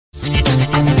Hi,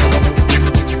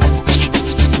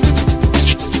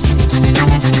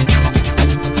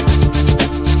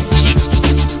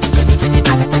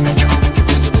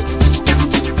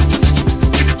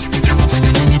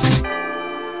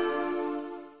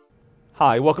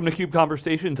 welcome to CUBE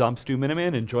Conversations. I'm Stu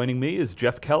Miniman, and joining me is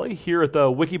Jeff Kelly here at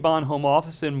the Wikibon home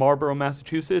office in Marlborough,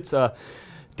 Massachusetts.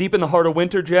 Deep in the heart of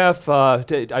winter, Jeff, I've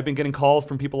been getting calls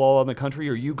from people all over the country,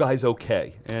 are you guys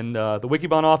okay? And the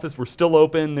Wikibon office, we're still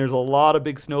open. There's a lot of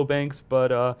big snowbanks, but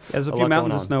there's a few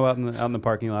mountains of snow out in the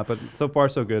parking lot, but so far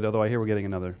so good, although I hear we're getting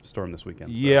another storm this weekend.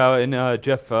 So. Yeah, and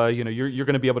Jeff, you're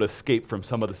going to be able to escape from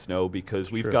some of the snow because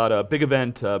we've got a big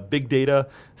event, Big Data,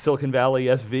 Silicon Valley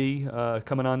SV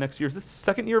coming on next year. Is this the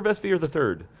second year of SV or the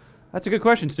third? That's a good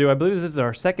question, Stu. I believe this is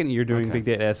our second year doing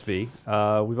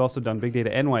BigDataSV. We've also done Big Data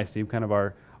NYC, kind of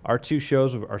our two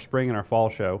shows, our spring and our fall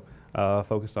show,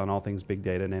 focused on all things big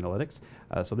data and analytics.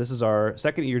 So this is our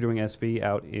second year doing SV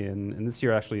out and this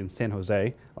year actually in San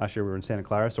Jose. Last year we were in Santa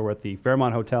Clara, so we're at the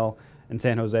Fairmont Hotel in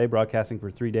San Jose, broadcasting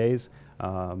for 3 days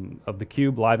of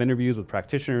theCUBE, live interviews with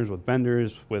practitioners, with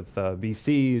vendors, with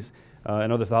VCs,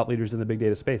 and other thought leaders in the big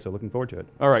data space, so looking forward to it.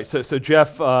 All right, so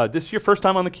Jeff, this is your first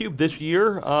time on theCUBE this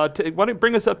year. Why don't you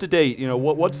bring us up to date? You know,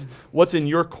 what's in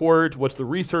your court, what's the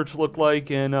research look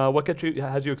like, and what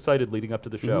has you excited leading up to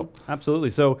the show? Absolutely,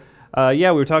 so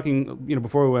yeah, we were talking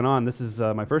before we went on, this is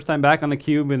my first time back on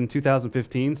theCUBE in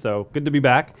 2015, so good to be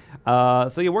back.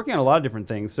 So you're working on a lot of different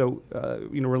things, so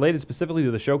related specifically to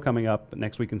the show coming up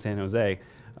next week in San Jose,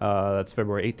 that's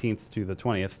February 18th to the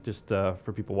 20th, just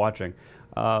for people watching.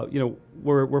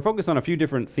 We're focused on a few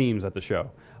different themes at the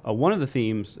show. One of the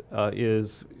themes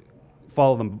is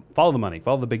follow the money,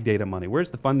 follow the big data money. Where's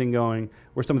the funding going?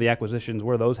 Where's some of the acquisitions?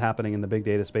 Where are those happening in the big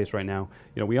data space right now?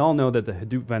 We all know that the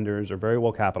Hadoop vendors are very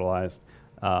well capitalized.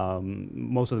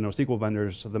 Most of the NoSQL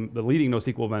vendors, the leading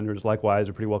NoSQL vendors likewise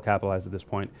are pretty well capitalized at this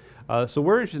point. So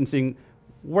we're interested in seeing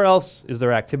where else is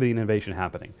there activity and innovation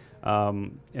happening?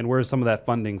 And where's some of that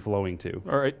funding flowing to?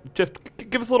 All right, Jeff,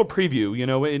 give us a little preview.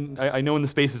 I know in the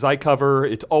spaces I cover,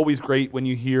 it's always great when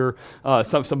you hear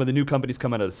some of the new companies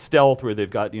come out of stealth where they've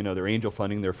got their angel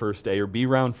funding, their first A or B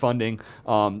round funding.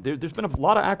 There's been a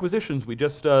lot of acquisitions. We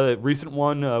just recent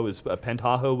one was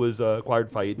Pentaho was acquired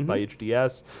by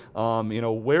HDS.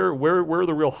 Where are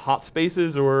the real hot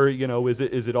spaces, or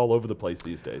is it all over the place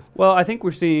these days? Well, I think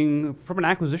we're seeing, from an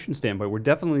acquisition standpoint, we're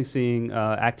definitely seeing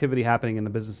activity happening in the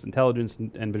business intelligence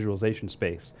and visualization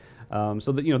space.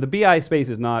 So the BI space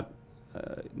is not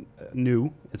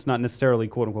new. It's not necessarily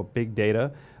quote unquote big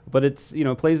data, but it's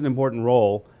plays an important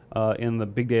role in the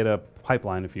big data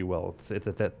pipeline, if you will. It's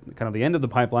at that kind of the end of the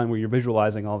pipeline where you're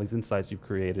visualizing all these insights you've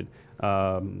created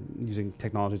using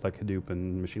technologies like Hadoop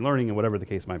and machine learning and whatever the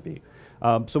case might be.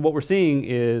 So what we're seeing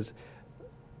is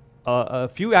a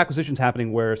few acquisitions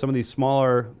happening where some of these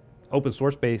smaller open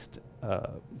source based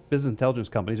business intelligence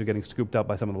companies are getting scooped up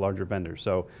by some of the larger vendors.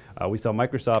 So we saw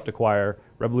Microsoft acquire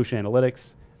Revolution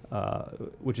Analytics,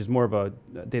 which is more of a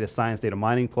data science, data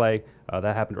mining play.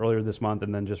 That happened earlier this month,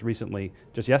 and then just recently,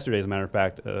 just yesterday as a matter of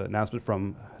fact, announcement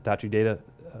from Hitachi Data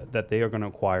that they are going to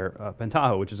acquire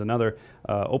Pentaho, which is another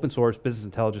open source business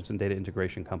intelligence and data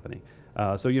integration company.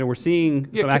 So we're seeing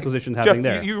some acquisitions happening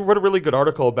there. You wrote a really good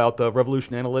article about the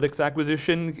Revolution Analytics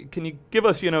acquisition. Can you give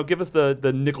us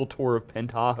the nickel tour of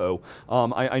Pentaho?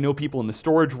 I know people in the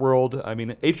storage world. I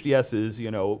mean, HDS is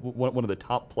one of the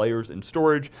top players in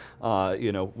storage.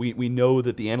 We know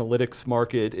that the analytics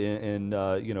market in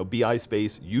BI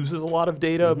space uses a lot of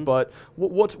data, but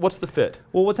what's the fit?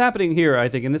 Well, what's happening here, I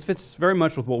think, and this fits very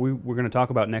much with what we're going to talk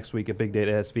about next week at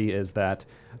BigDataSV, is that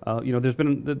there's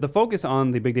been the focus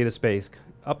on the big data space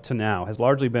up to now has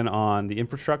largely been on the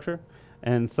infrastructure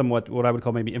and somewhat what I would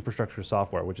call maybe infrastructure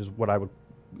software, which is where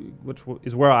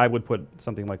I would put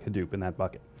something like Hadoop in that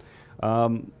bucket.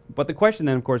 But the question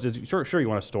then, of course, is sure you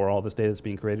want to store all this data that's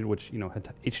being created, which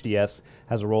HDS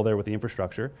has a role there with the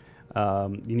infrastructure.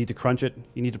 You need to crunch it,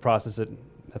 you need to process it.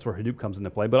 That's where Hadoop comes into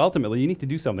play. But ultimately, you need to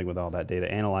do something with all that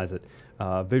data, analyze it,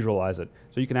 visualize it,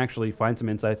 so you can actually find some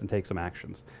insights and take some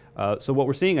actions. So what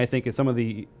we're seeing, I think, is some of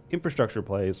the infrastructure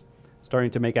plays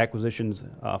starting to make acquisitions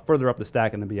further up the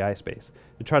stack in the BI space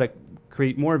to try to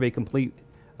create more of a complete,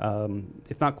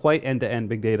 if not quite end-to-end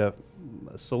big data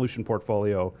solution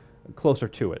portfolio closer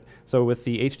to it. So with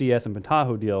the HDS and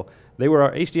Pentaho deal,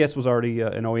 HDS was already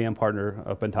an OEM partner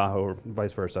of Pentaho, or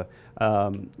vice versa.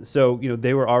 So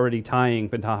they were already tying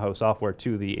Pentaho software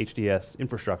to the HDS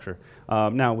infrastructure.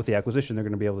 Now with the acquisition, they're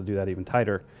going to be able to do that even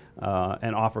tighter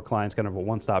and offer clients kind of a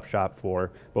one-stop shop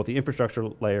for both the infrastructure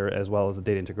layer as well as the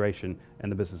data integration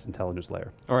and the business intelligence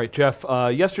layer. All right, Jeff,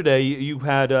 yesterday you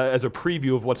had, as a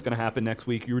preview of what's going to happen next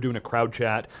week, you were doing a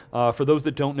Crowdchat. For those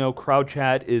that don't know,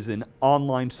 Crowdchat is an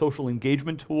online social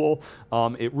engagement tool.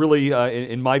 It really,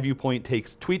 in my viewpoint,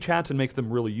 takes tweet chats and makes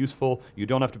them really useful. You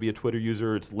don't have to be a Twitter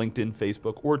user. It's LinkedIn,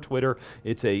 Facebook, or Twitter.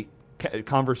 It's a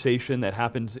conversation that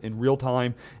happens in real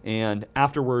time, and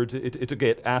afterwards it's a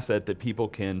great asset that people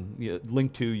can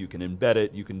link to. You can embed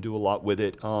it. You can do a lot with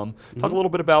it. Talk a little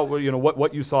bit about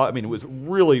what you saw. I mean, it was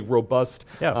really robust,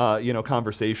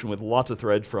 conversation with lots of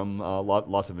threads from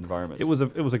lots of environments. It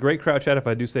was a great crowd chat, if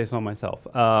I do say so myself.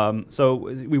 So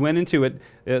we went into it.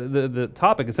 The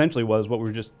topic essentially was what we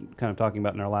were just kind of talking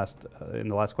about in our in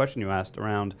the last question you asked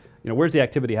around where's the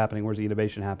activity happening, where's the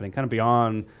innovation happening, kind of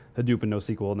beyond Hadoop and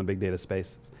NoSQL in the big data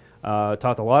space.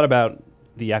 Talked a lot about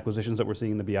the acquisitions that we're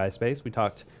seeing in the BI space. We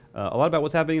talked a lot about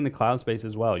what's happening in the cloud space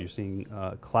as well. You're seeing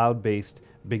cloud-based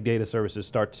big data services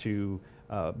start to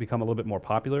become a little bit more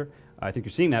popular. I think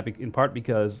you're seeing that in part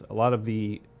because a lot of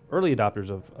the early adopters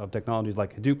of technologies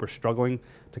like Hadoop are struggling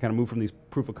to kind of move from these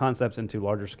proof of concepts into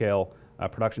larger scale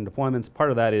production deployments.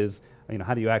 Part of that is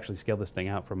how do you actually scale this thing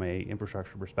out from a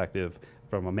infrastructure perspective,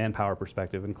 from a manpower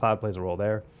perspective, and cloud plays a role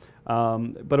there.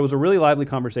 But it was a really lively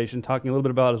conversation, talking a little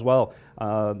bit about as well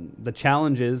the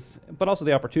challenges, but also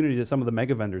the opportunity that some of the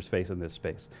mega vendors face in this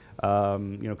space.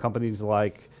 Companies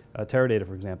like Teradata,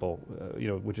 for example,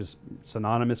 which is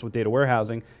synonymous with data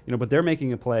warehousing, but they're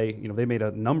making a play. They made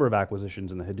a number of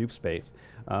acquisitions in the Hadoop space,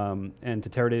 and to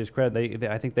Teradata's credit,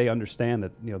 I think they understand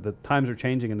that the times are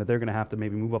changing and that they're going to have to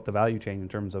maybe move up the value chain in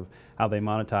terms of how they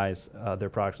monetize their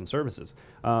products and services.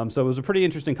 So it was a pretty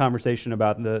interesting conversation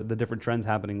about the different trends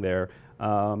happening there,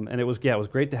 and it was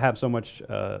great to have so much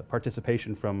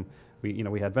participation from.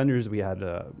 We had vendors, we had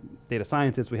data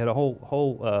scientists, we had a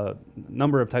whole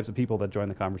number of types of people that joined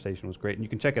the conversation. It was great, and you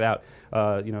can check it out.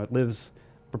 It lives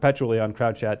perpetually on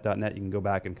crowdchat.net. You can go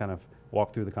back and kind of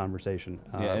walk through the conversation.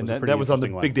 And that was on the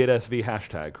BigDataSV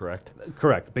hashtag, correct?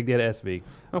 Correct. BigDataSV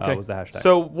was the hashtag.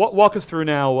 So walk us through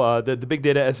now the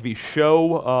BigDataSV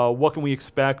show. What can we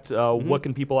expect? What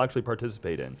can people actually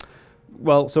participate in?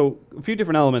 Well, so a few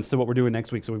different elements to what we're doing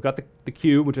next week. So we've got the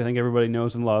CUBE, which I think everybody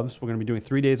knows and loves. We're going to be doing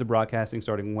 3 days of broadcasting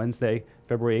starting Wednesday,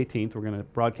 February 18th. We're going to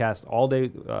broadcast all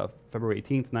day February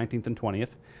 18th, 19th, and 20th.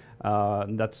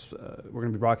 We're going to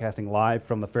be broadcasting live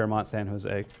from the Fairmont San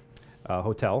Jose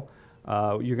Hotel.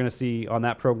 You're going to see on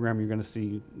that program,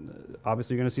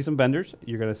 obviously you're going to see some vendors.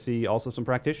 You're going to see also some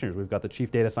practitioners. We've got the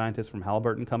chief data scientist from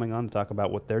Halliburton coming on to talk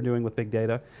about what they're doing with big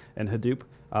data and Hadoop.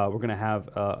 We're going to have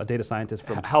a data scientist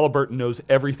from Halliburton knows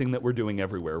everything that we're doing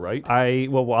everywhere, right?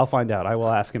 Well, I'll find out. I will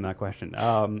ask him that question.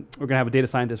 We're going to have a data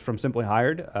scientist from Simply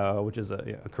Hired, which is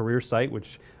a career site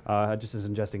which just is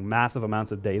ingesting massive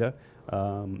amounts of data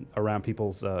around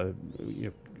people's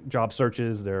job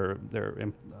searches, their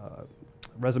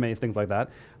resumes, things like that.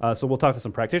 So we'll talk to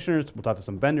some practitioners, we'll talk to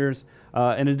some vendors.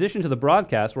 In addition to the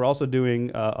broadcast, we're also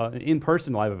doing an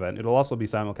in-person live event. It'll also be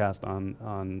simulcast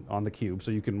on theCUBE,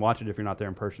 so you can watch it if you're not there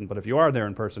in person. But if you are there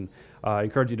in person, I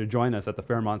encourage you to join us at the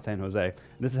Fairmont San Jose. And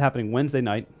this is happening Wednesday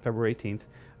night, February 18th.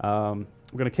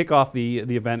 We're going to kick off the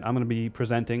event. I'm going to be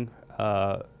presenting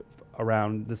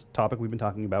around this topic we've been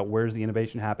talking about. Where's the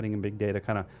innovation happening in big data,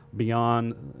 kind of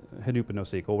beyond Hadoop and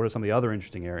NoSQL? What are some of the other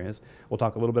interesting areas? We'll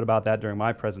talk a little bit about that during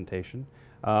my presentation.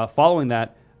 Following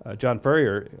that, John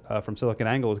Furrier from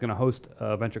SiliconANGLE is going to host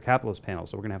a venture capitalist panel.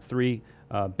 So we're going to have 3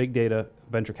 big data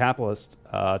venture capitalists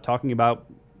talking about,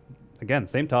 again,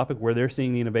 same topic, where they're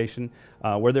seeing the innovation,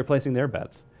 where they're placing their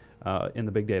bets in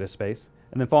the big data space.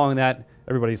 And then following that,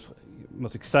 everybody's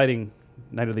most exciting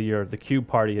night of the year, the CUBE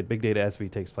party at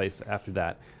BigDataSV takes place after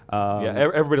that.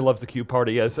 Everybody loves the CUBE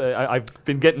party. As I've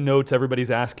been getting notes,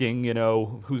 everybody's asking,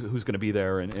 who's going to be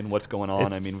there and what's going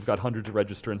on. I mean, we've got hundreds of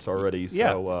registrants already.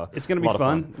 So it's going to be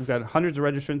fun. We've got hundreds of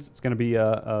registrants. It's going to be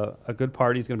a good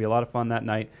party. It's going to be a lot of fun that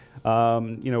night.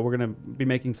 We're going to be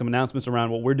making some announcements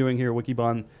around what we're doing here at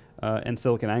Wikibon and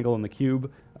SiliconANGLE and theCUBE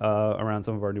around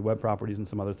some of our new web properties and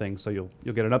some other things. So you'll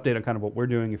get an update on kind of what we're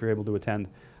doing if you're able to attend.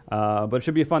 But it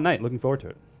should be a fun night. Looking forward to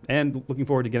it. and looking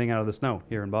forward to getting out of the snow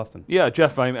here in Boston. Yeah,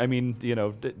 Jeff, I mean,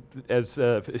 as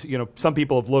some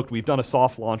people have looked, we've done a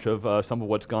soft launch of some of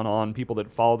what's gone on. People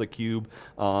that follow theCUBE,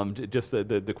 just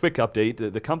the quick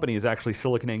update, the company is actually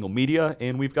SiliconANGLE Media,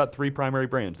 and we've got 3 primary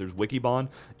brands. There's Wikibon,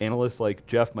 analysts like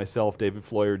Jeff, myself, David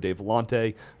Floyer, Dave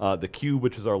Vellante, theCUBE,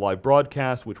 which is our live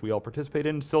broadcast, which we all participate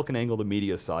in, SiliconANGLE, the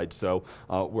media side. So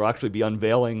we'll actually be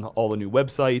unveiling all the new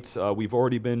websites. We've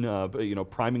already been,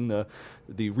 priming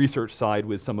the research side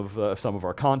with some of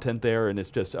our content there, and it's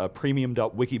just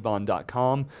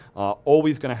premium.wikibon.com.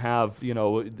 Always going to have,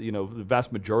 the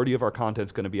vast majority of our content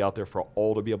is going to be out there for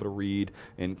all to be able to read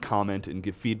and comment and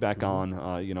give feedback on.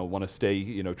 Want to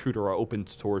stay, true to our open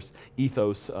source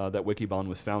ethos that Wikibon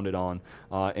was founded on,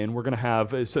 and we're going to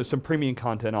have some premium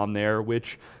content on there,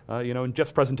 which, in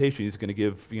Jeff's presentation, he's going to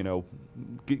give,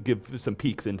 give some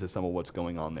peeks into some of what's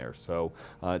going on there. So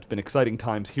it's been exciting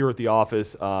times here at the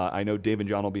office. I know Dave and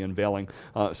John will be unveiling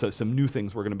some new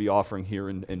things we're going to be offering here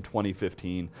in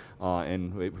 2015,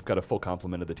 and we've got a full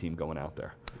complement of the team going out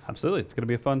there. Absolutely, it's going to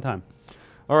be a fun time.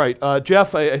 All right,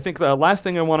 Jeff, I think the last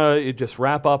thing I want to just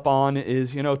wrap up on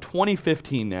is,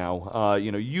 2015 now.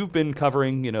 You've been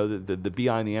covering, the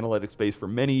BI and the analytics space for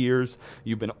many years.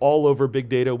 You've been all over big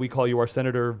data. We call you our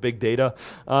senator of big data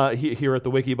here at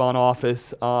the Wikibon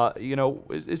office.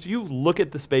 As you look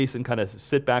at the space and kind of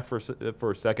sit back for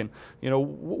a second,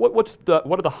 what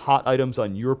are the hot items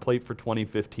on your plate for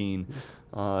 2015?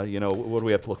 What do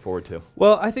we have to look forward to?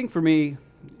 Well, I think for me,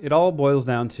 it all boils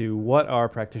down to what are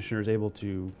practitioners able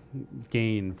to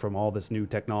gain from all this new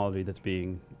technology that's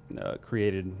being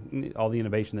created, all the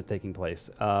innovation that's taking place.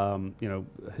 Hadoop,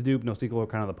 NoSQL are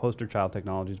kind of the poster child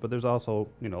technologies, but there's also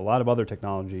a lot of other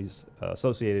technologies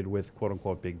associated with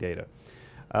quote-unquote big data.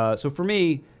 So for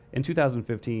me, in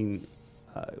 2015,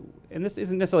 and this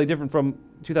isn't necessarily different from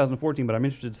 2014, but I'm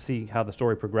interested to see how the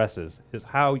story progresses, is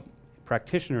how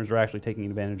practitioners are actually taking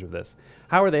advantage of this.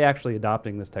 How are they actually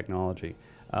adopting this technology?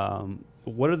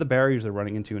 What are the barriers they're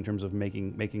running into in terms of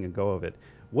making a go of it?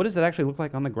 What does it actually look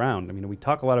like on the ground? I mean, we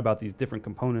talk a lot about these different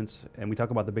components, and we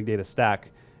talk about the big data stack,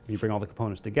 and you bring all the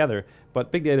components together,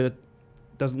 but big data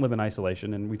doesn't live in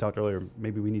isolation, and we talked earlier,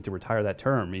 maybe we need to retire that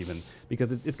term even,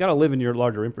 because it's got to live in your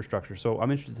larger infrastructure. So I'm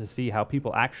interested to see how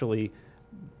people actually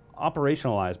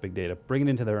operationalize big data, bring it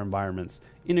into their environments,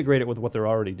 integrate it with what they're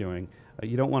already doing.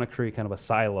 You don't want to create kind of a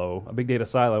silo, a big data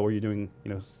silo, where you're doing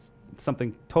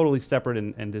something totally separate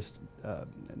and just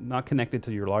not connected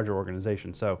to your larger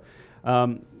organization. So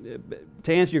to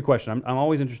answer your question, I'm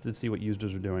always interested to see what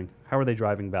users are doing. How are they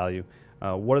driving value?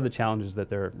 What are the challenges that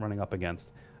they're running up against?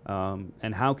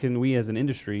 And how can we as an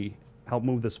industry help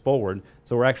move this forward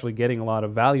so we're actually getting a lot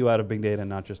of value out of big data and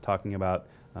not just talking about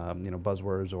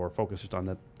buzzwords or focus just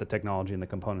on the technology and the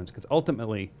components, because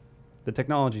ultimately the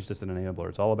technology is just an enabler.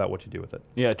 It's all about what you do with it.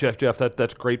 Yeah, Jeff,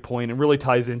 that's a great point, and really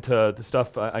ties into the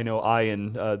stuff I know I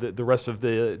and the rest of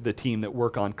the team that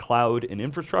work on cloud and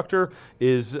infrastructure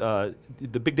is the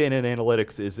big data and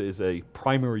analytics is a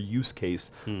primary use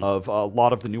case of a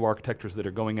lot of the new architectures that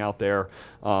are going out there.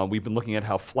 We've been looking at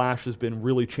how Flash has been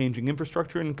really changing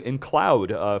infrastructure in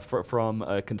cloud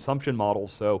from consumption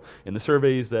models. So in the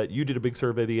surveys that you did, a big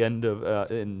survey at the end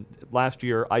of in last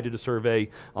year, I did a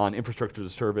survey on infrastructure as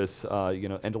a service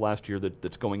end of last year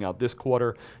that's going out this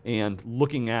quarter, and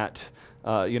looking at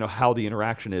how the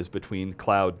interaction is between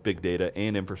cloud, big data,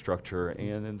 and infrastructure,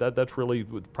 and that's really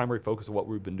the primary focus of what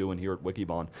we've been doing here at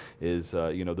Wikibon is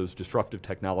those disruptive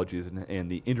technologies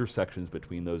and the intersections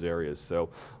between those areas. So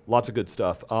lots of good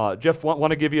stuff. Jeff,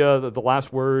 want to give you the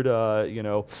last word,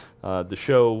 the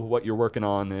show, what you're working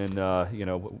on, and how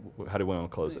do we want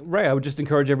to close it? Right, I would just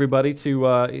encourage everybody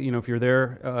to, if you're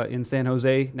there in San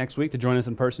Jose next week, to join us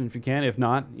in person if you can. If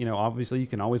not, obviously you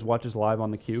can always watch us live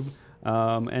on theCUBE.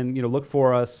 And look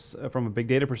for us from a big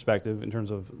data perspective in terms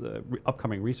of the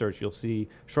upcoming research. You'll see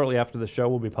shortly after the show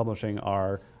we'll be publishing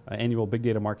our annual big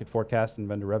data market forecast and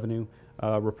vendor revenue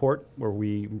report, where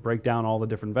we break down all the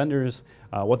different vendors,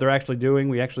 what they're actually doing.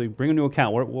 We actually bring into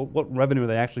account what revenue are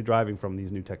they actually driving from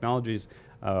these new technologies,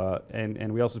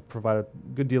 and we also provide a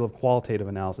good deal of qualitative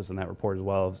analysis in that report as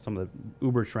well of some of the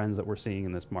uber trends that we're seeing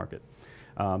in this market.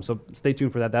 So stay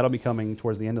tuned for that. That'll be coming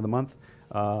towards the end of the month.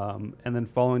 And then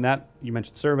following that, you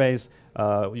mentioned surveys.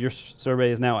 Your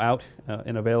survey is now out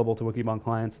and available to Wikibon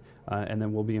clients, and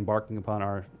then we'll be embarking upon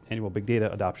our annual big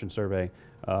data adoption survey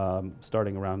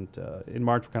starting around in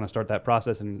March. We'll kind of start that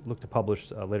process and look to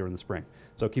publish later in the spring.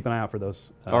 So keep an eye out for those,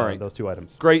 All right. those two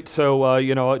items. Great. So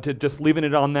just leaving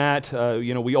it on that.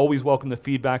 We always welcome the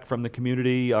feedback from the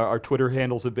community. Our Twitter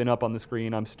handles have been up on the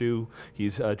screen. I'm Stu.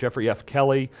 He's Jeffrey F.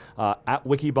 Kelly. At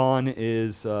Wikibon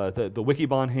is the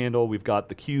Wikibon handle. We've got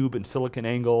theCUBE and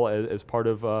SiliconANGLE as part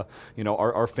of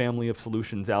our family of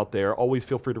solutions out there. Always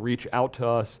feel free to reach out to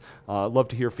us. Love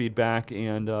to hear feedback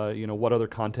and what other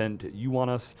content you want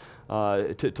us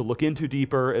to look into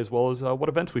deeper, as well as what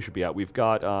events we should be at. We've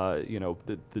got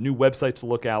the new websites to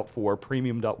look out for: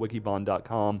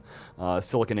 premium.wikibon.com,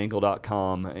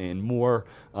 siliconangle.com, and more.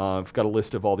 I've got a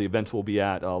list of all the events we'll be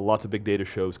at. Lots of big data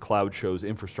shows, cloud shows,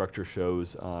 infrastructure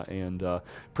shows, and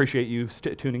appreciate you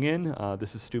tuning in.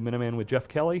 This is Stu Miniman with Jeff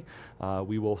Kelly.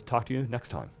 We will talk to you next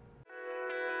time.